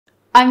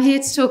I'm here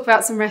to talk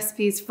about some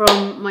recipes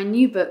from my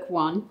new book,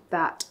 One,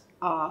 that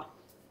are,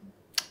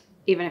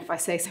 even if I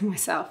say so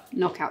myself,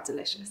 knockout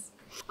delicious.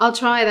 I'll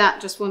try that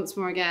just once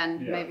more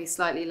again, maybe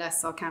slightly less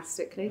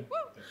sarcastically.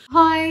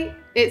 Hi,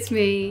 it's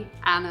me,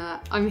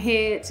 Anna. I'm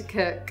here to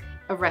cook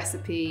a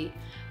recipe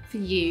for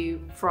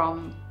you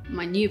from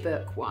my new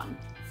book, One.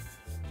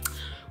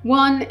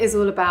 One is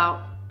all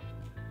about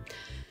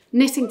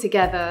knitting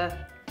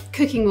together,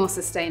 cooking more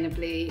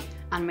sustainably,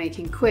 and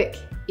making quick,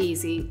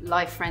 easy,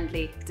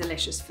 life-friendly,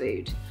 delicious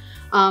food.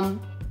 And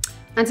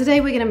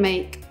today we're gonna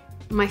make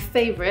my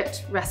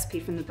favorite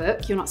recipe from the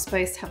book. You're not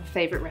supposed to have a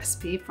favorite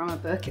recipe from a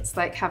book. It's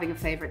like having a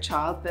favorite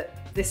child, but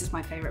this is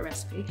my favorite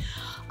recipe.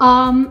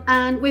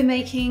 And we're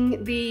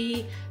making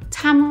the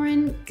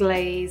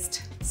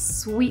tamarind-glazed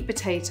sweet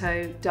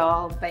potato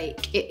dhal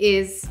bake. It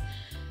is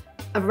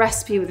a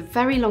recipe with a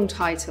very long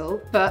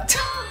title, but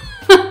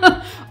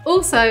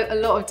also a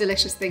lot of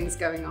delicious things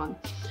going on.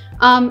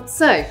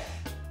 So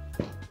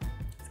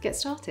let's get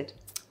started.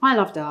 I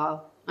love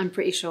dhal. I'm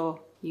pretty sure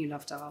you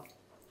love dhal.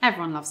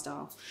 Everyone loves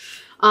dhal.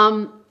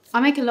 I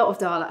make a lot of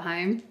dhal at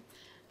home,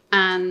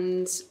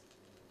 and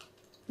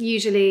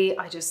usually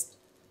I just,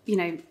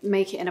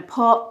 make it in a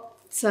pot,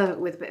 serve it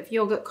with a bit of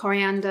yogurt,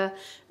 coriander.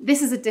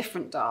 This is a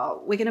different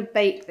dhal. We're gonna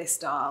bake this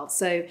dhal.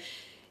 So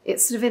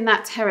it's sort of in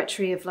that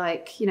territory of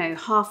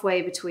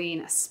halfway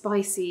between a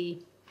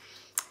spicy,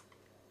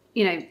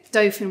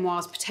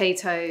 dauphinoise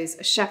potatoes,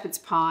 a shepherd's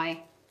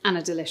pie, and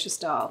a delicious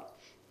dhal.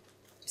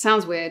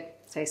 Sounds weird,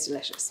 tastes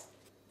delicious.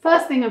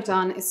 First thing I've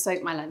done is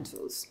soak my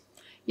lentils.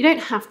 You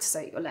don't have to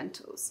soak your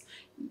lentils.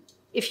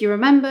 If you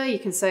remember, you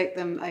can soak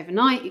them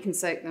overnight, you can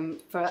soak them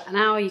for an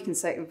hour, you can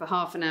soak them for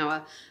half an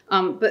hour.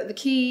 But the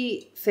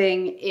key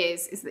thing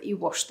is that you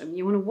wash them.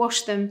 You want to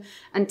wash them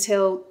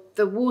until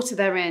the water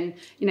they're in,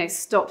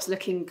 stops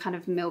looking kind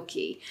of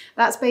milky.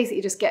 That's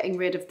basically just getting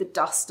rid of the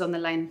dust on the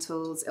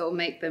lentils. It will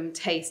make them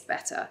taste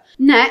better.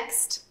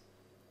 Next,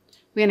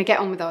 we're gonna get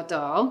on with our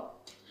dhal.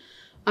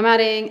 I'm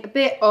adding a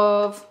bit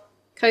of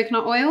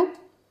coconut oil.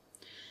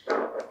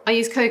 I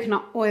use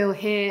coconut oil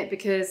here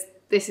because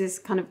this is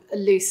kind of a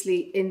loosely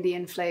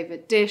Indian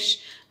flavored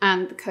dish,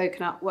 and the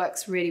coconut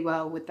works really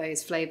well with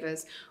those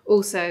flavors.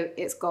 Also,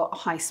 it's got a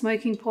high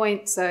smoking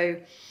point, so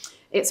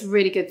it's a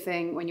really good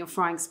thing when you're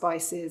frying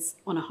spices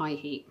on a high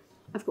heat.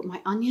 I've got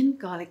my onion,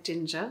 garlic,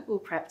 ginger all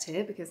prepped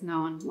here because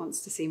no one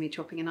wants to see me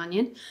chopping an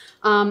onion.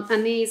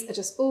 And these are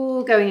just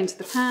all going into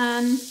the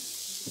pan.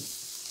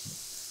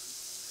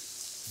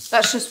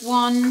 That's just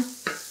one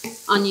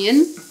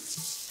onion.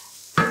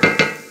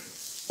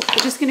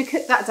 We're just gonna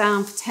cook that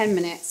down for 10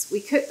 minutes. We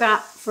cook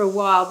that for a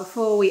while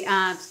before we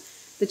add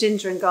the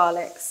ginger and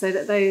garlic so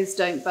that those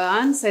don't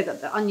burn, so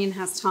that the onion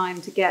has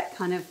time to get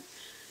kind of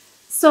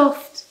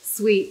soft,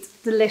 sweet,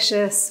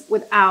 delicious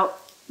without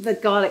the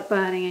garlic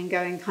burning and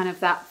going kind of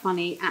that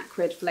funny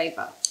acrid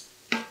flavor.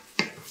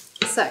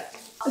 So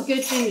a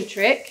good ginger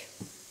trick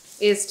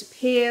is to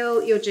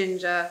peel your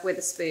ginger with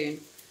a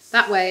spoon.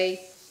 That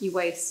way you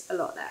waste a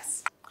lot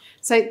less.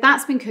 So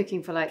that's been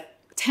cooking for like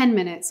 10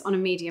 minutes on a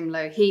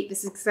medium-low heat.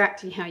 This is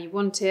exactly how you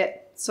want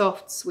it.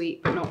 Soft,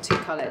 sweet, but not too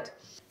colored.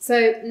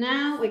 So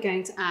now we're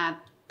going to add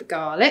the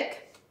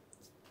garlic.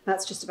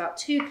 That's just about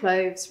 2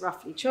 cloves,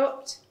 roughly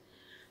chopped.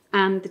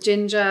 And the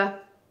ginger,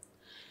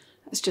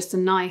 that's just a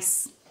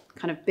nice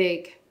kind of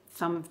big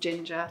thumb of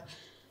ginger.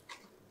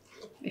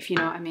 If you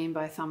know what I mean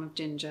by a thumb of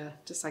ginger,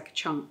 just like a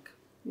chunk,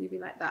 maybe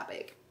like that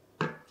big.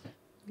 I'm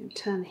gonna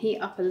turn the heat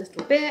up a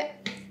little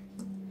bit.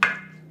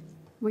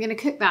 We're gonna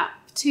cook that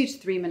for 2 to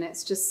 3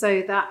 minutes, just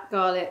so that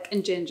garlic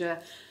and ginger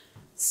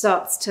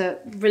starts to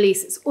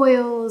release its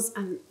oils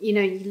and you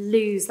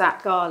lose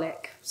that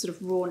garlic sort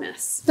of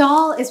rawness.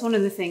 Dhal is one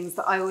of the things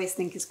that I always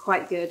think is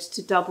quite good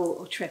to double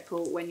or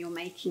triple when you're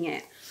making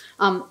it.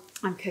 I'm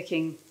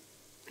cooking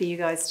for you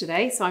guys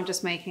today, so I'm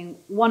just making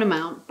one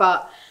amount,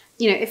 but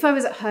if I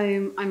was at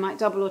home, I might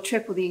double or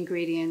triple the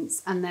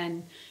ingredients and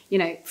then,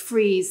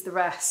 freeze the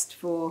rest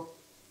for,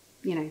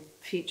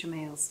 future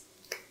meals,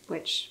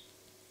 which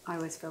I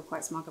always feel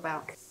quite smug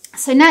about.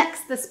 So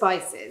next, the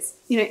spices.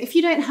 If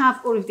you don't have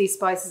all of these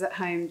spices at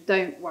home,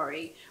 don't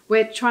worry.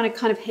 We're trying to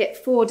kind of hit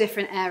 4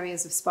 different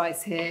areas of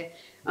spice here.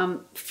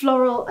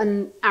 Floral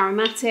and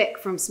aromatic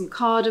from some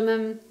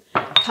cardamom,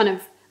 kind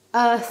of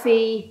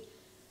earthy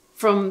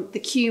from the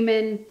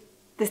cumin,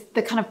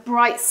 the kind of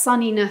bright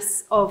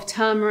sunniness of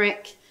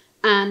turmeric,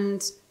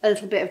 and a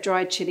little bit of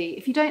dried chili.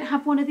 If you don't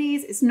have one of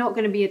these, it's not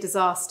going to be a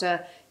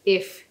disaster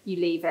if you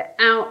leave it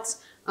out.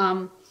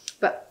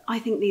 But I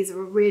think these are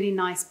a really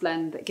nice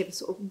blend that give a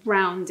sort of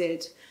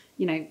rounded,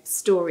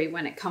 story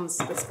when it comes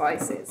to the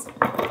spices.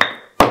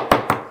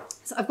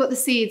 So I've got the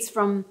seeds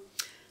from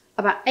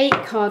about 8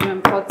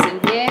 cardamom pods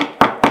in here.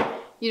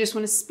 You just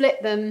want to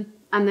split them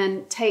and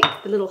then take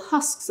the little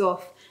husks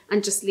off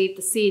and just leave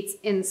the seeds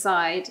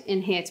inside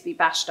in here to be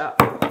bashed up.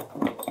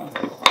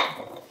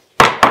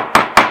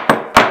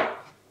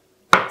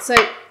 So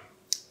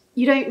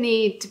you don't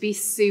need to be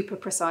super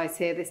precise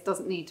here. This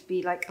doesn't need to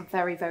be like a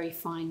very, very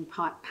fine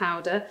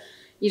powder.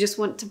 You just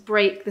want to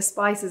break the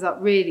spices up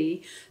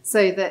really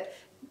so that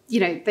you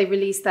know, they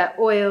release their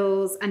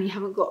oils and you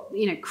haven't got,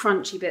 you know,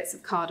 crunchy bits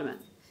of cardamom.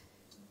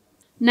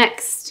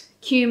 Next,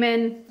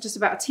 cumin, just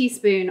about a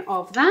teaspoon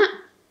of that.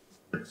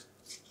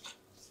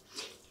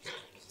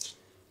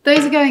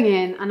 Those are going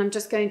in and I'm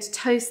just going to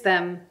toast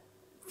them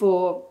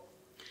for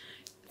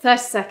 30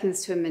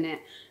 seconds to a minute.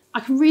 I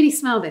can really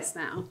smell this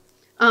now.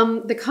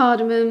 The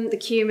cardamom, the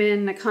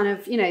cumin, they're kind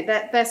of, you know,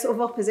 they're sort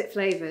of opposite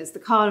flavours. The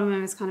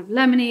cardamom is kind of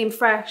lemony and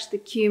fresh. The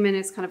cumin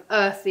is kind of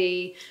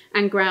earthy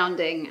and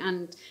grounding.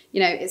 And, you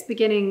know, it's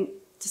beginning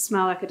to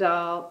smell like a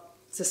dal,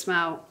 to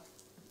smell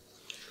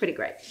pretty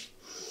great.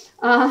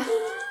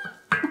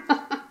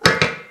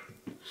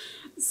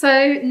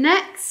 So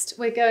next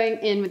we're going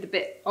in with a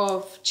bit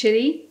of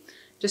chili,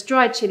 just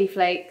dried chili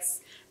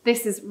flakes.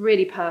 This is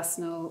really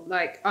personal.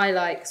 Like, I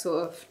like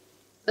sort of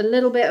a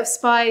little bit of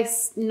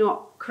spice,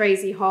 not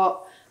crazy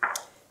hot.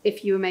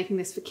 If you were making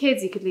this for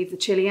kids, you could leave the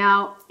chili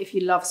out. If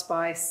you love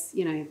spice,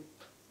 you know,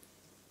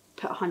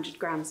 put 100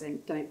 grams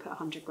in, don't put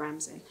 100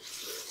 grams in.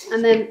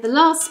 And then the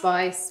last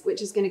spice,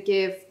 which is going to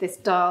give this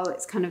dal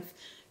its kind of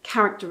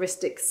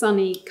characteristic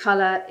sunny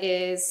colour,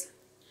 is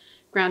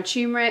ground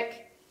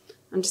turmeric.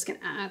 I'm just going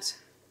to add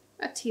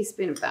a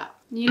teaspoon of that.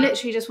 You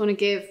literally just want to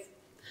give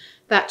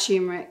that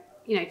turmeric,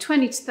 you know,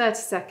 20 to 30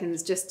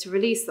 seconds just to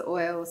release the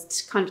oils,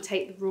 to kind of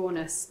take the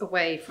rawness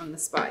away from the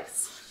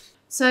spice.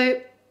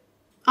 So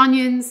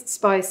onions,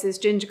 spices,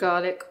 ginger,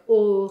 garlic,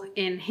 all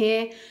in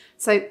here.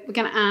 So we're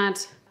going to add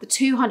the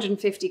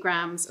 250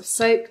 grams of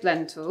soaked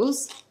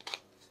lentils,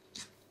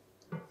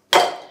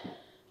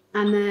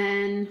 and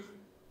then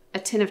a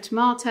tin of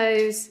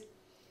tomatoes.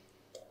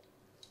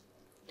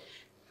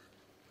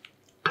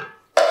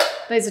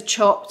 Those are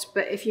chopped,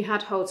 but if you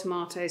had whole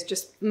tomatoes,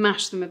 just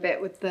mash them a bit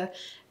with the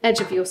edge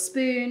of your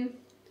spoon.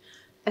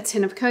 A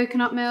tin of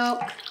coconut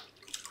milk.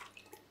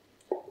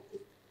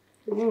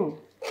 Ooh.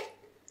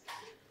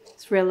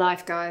 It's real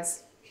life,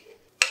 guys.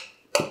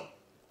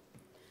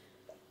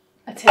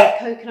 A tin of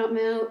coconut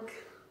milk.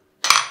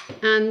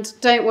 And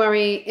don't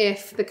worry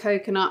if the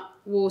coconut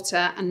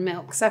water and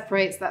milk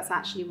separates, that's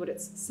actually what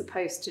it's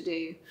supposed to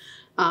do.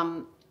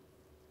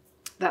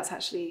 That's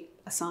actually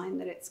a sign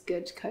that it's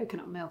good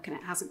coconut milk and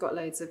it hasn't got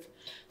loads of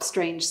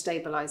strange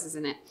stabilizers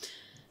in it.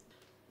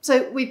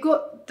 So we've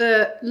got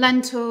the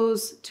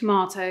lentils,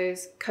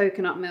 tomatoes,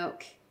 coconut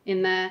milk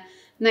in there.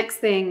 Next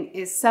thing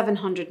is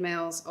 700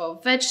 mils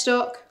of veg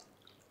stock.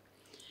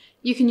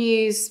 You can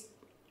use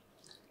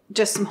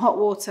just some hot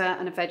water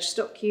and a veg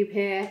stock cube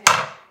here.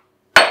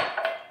 I'm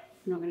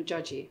not going to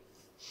judge you.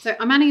 So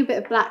I'm adding a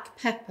bit of black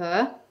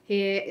pepper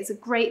here. It's a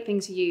great thing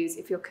to use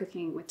if you're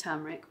cooking with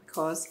turmeric,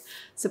 because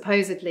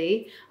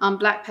supposedly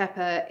black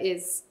pepper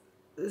is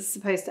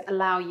supposed to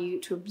allow you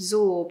to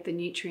absorb the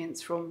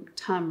nutrients from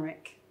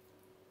turmeric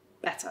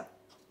better.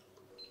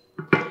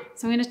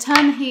 So I'm going to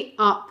turn the heat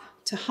up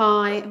to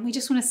high, and we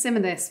just want to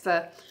simmer this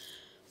for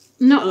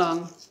not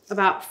long,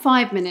 about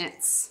 5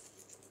 minutes.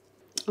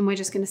 And we're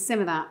just going to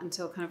simmer that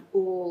until kind of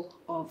all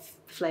of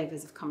the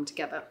flavours have come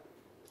together.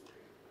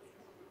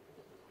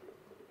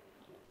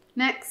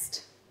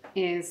 Next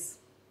is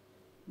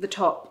the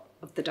top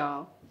of the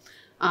dal.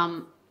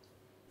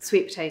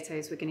 Sweet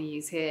potatoes we're going to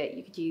use here.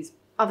 You could use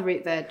other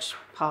root veg,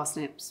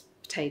 parsnips,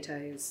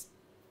 potatoes,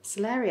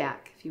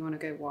 celeriac if you want to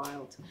go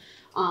wild.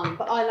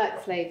 But I like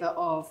the flavour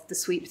of the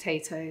sweet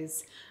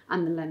potatoes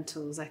and the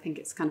lentils. I think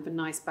it's kind of a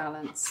nice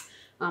balance.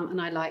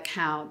 And I like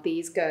how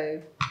these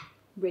go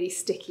really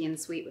sticky and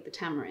sweet with the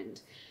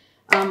tamarind.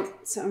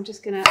 So I'm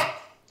just going to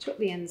chop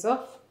the ends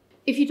off.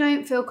 If you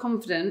don't feel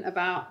confident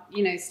about,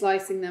 you know,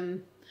 slicing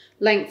them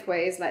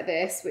lengthways like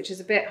this, which is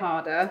a bit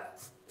harder,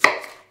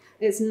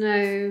 it's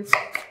no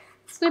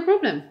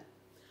problem.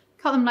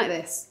 Cut them like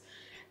this.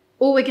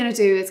 All we're going to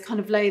do is kind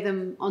of lay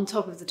them on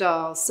top of the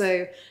dal.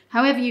 So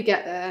however you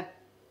get there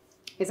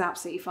is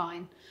absolutely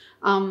fine.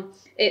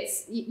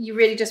 You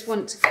really just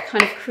want to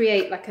kind of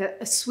create like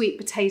a sweet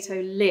potato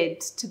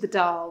lid to the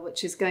dal,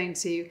 which is going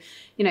to,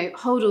 you know,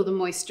 hold all the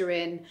moisture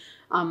in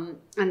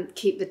and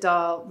keep the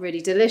dal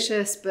really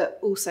delicious, but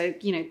also,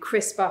 you know,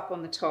 crisp up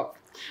on the top.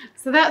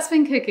 So that's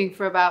been cooking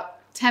for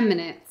about 10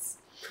 minutes.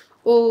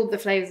 All the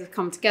flavours have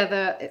come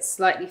together. It's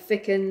slightly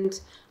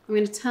thickened. I'm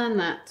going to turn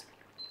that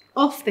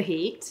off the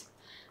heat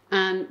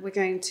and we're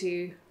going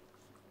to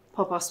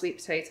pop our sweet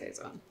potatoes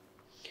on.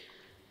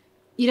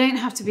 You don't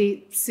have to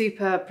be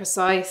super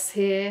precise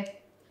here.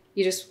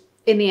 You just,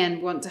 in the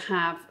end, want to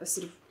have a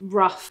sort of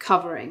rough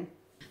covering.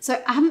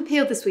 So I haven't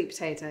peeled the sweet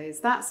potatoes.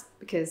 That's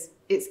because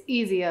it's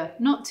easier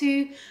not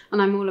to,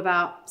 and I'm all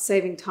about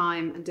saving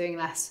time and doing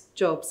less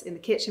jobs in the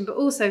kitchen, but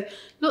also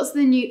lots of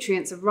the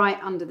nutrients are right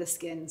under the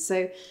skin.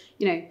 So,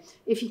 you know,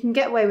 if you can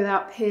get away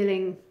without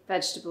peeling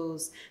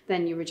vegetables,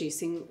 then you're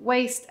reducing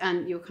waste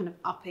and you're kind of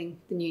upping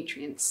the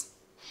nutrients.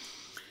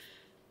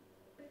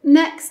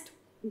 Next,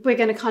 we're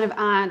going to kind of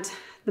add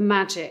the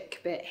magic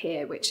bit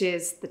here, which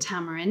is the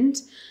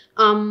tamarind.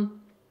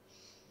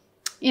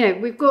 You know,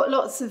 we've got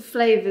lots of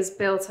flavours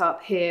built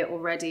up here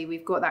already.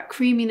 We've got that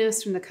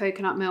creaminess from the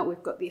coconut milk.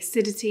 We've got the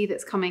acidity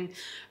that's coming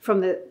from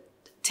the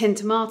tinned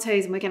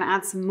tomatoes, and we're going to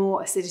add some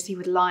more acidity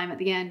with lime at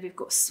the end. We've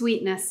got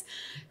sweetness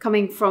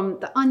coming from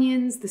the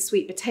onions, the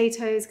sweet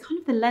potatoes, kind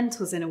of the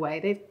lentils in a way.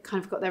 They've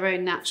kind of got their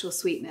own natural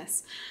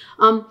sweetness.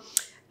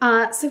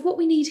 So what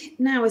we need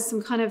now is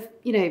some kind of,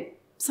 you know,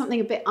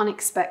 something a bit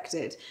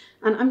unexpected.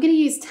 And I'm going to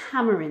use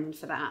tamarind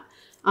for that.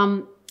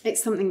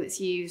 It's something that's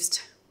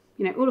used,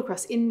 you know, all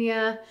across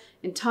India,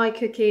 in Thai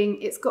cooking.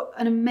 It's got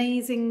an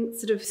amazing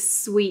sort of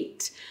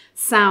sweet,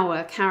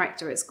 sour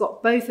character. It's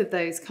got both of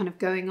those kind of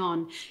going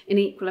on in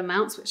equal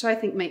amounts, which I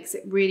think makes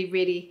it really,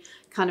 really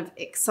kind of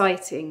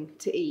exciting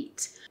to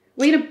eat.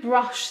 We're going to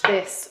brush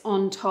this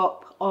on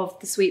top of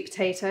the sweet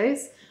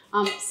potatoes.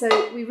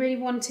 So we really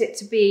want it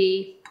to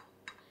be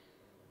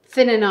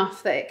thin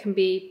enough that it can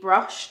be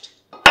brushed.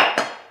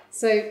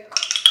 So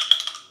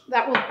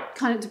that will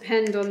kind of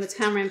depend on the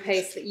tamarind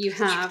paste that you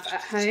have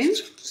at home.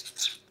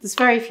 There's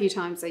very few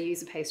times I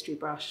use a pastry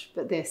brush,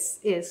 but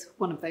this is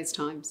one of those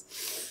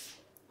times.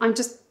 I'm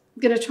just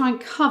going to try and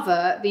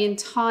cover the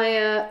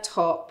entire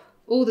top,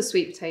 all the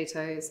sweet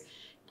potatoes,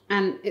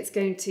 and it's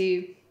going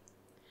to,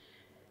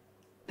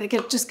 they're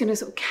just going to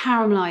sort of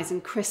caramelize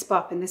and crisp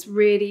up in this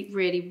really,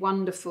 really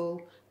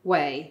wonderful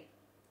way.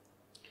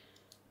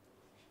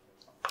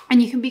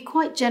 And you can be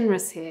quite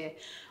generous here,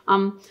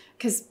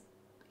 because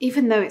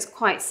even though it's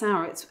quite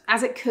sour,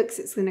 as it cooks,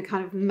 it's going to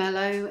kind of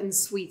mellow and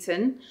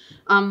sweeten.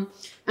 And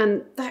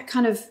that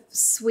kind of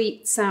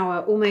sweet, sour,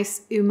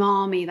 almost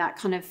umami, that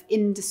kind of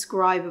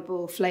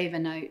indescribable flavour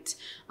note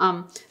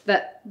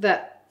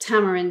that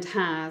tamarind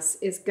has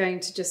is going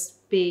to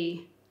just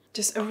be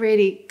just a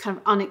really kind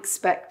of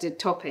unexpected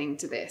topping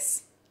to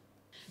this.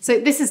 So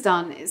this is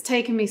done. It's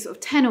taken me sort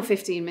of 10 or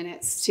 15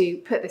 minutes to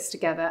put this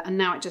together, and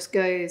now it just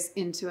goes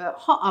into a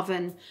hot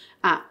oven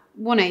at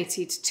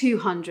 180 to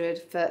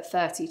 200 for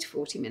 30 to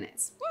 40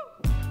 minutes.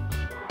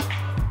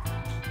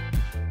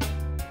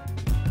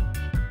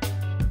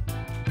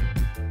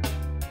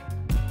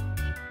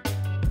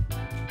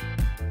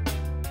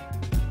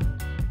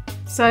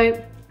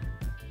 So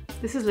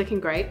this is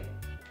looking great.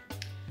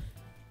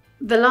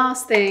 The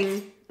last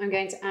thing I'm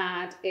going to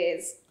add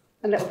is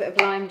a little bit of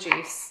lime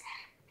juice.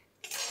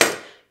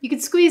 You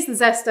could squeeze the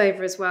zest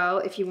over as well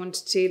if you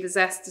wanted to. The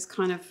zest is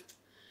kind of,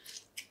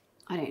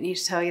 I don't need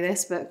to tell you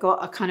this, but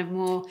got a kind of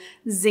more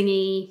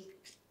zingy,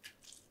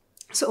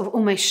 sort of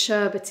almost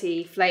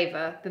sherbety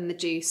flavour than the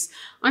juice.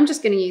 I'm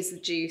just going to use the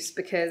juice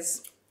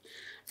because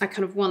I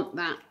kind of want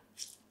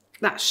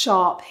that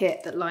sharp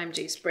hit that lime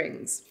juice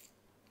brings.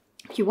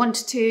 If you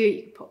wanted to,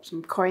 you could pop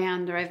some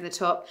coriander over the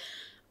top.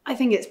 I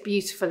think it's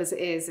beautiful as it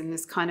is in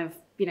this kind of,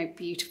 you know,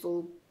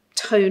 beautiful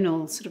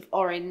tonal sort of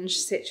orange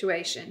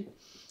situation.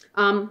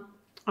 I'll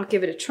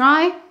give it a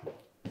try.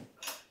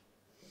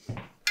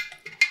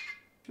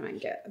 Try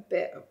and get a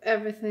bit of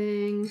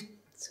everything.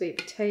 Sweet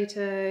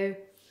potato,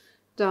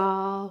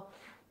 dhal.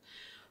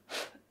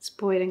 It's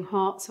boiling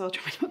hot, so I'll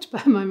try not to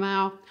burn my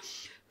mouth.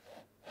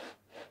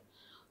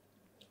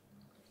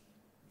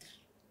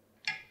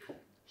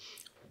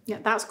 Yeah,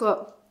 that's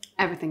got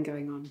everything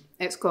going on.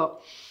 It's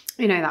got,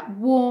 you know, that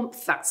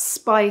warmth, that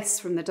spice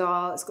from the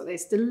dhal. It's got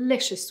those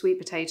delicious sweet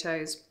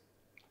potatoes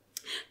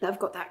that have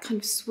got that kind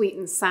of sweet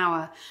and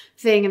sour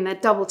thing, and they're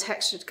double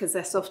textured because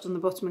they're soft on the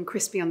bottom and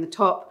crispy on the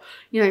top.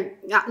 You know,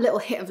 that little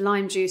hit of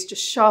lime juice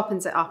just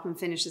sharpens it up and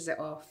finishes it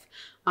off.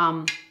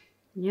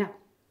 Yeah,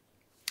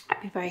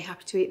 I'd be very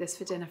happy to eat this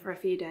for dinner for a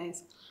few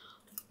days.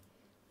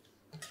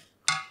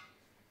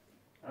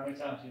 How many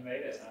times have you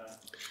made it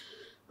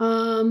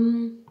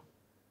now?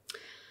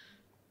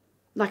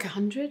 Like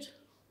 100.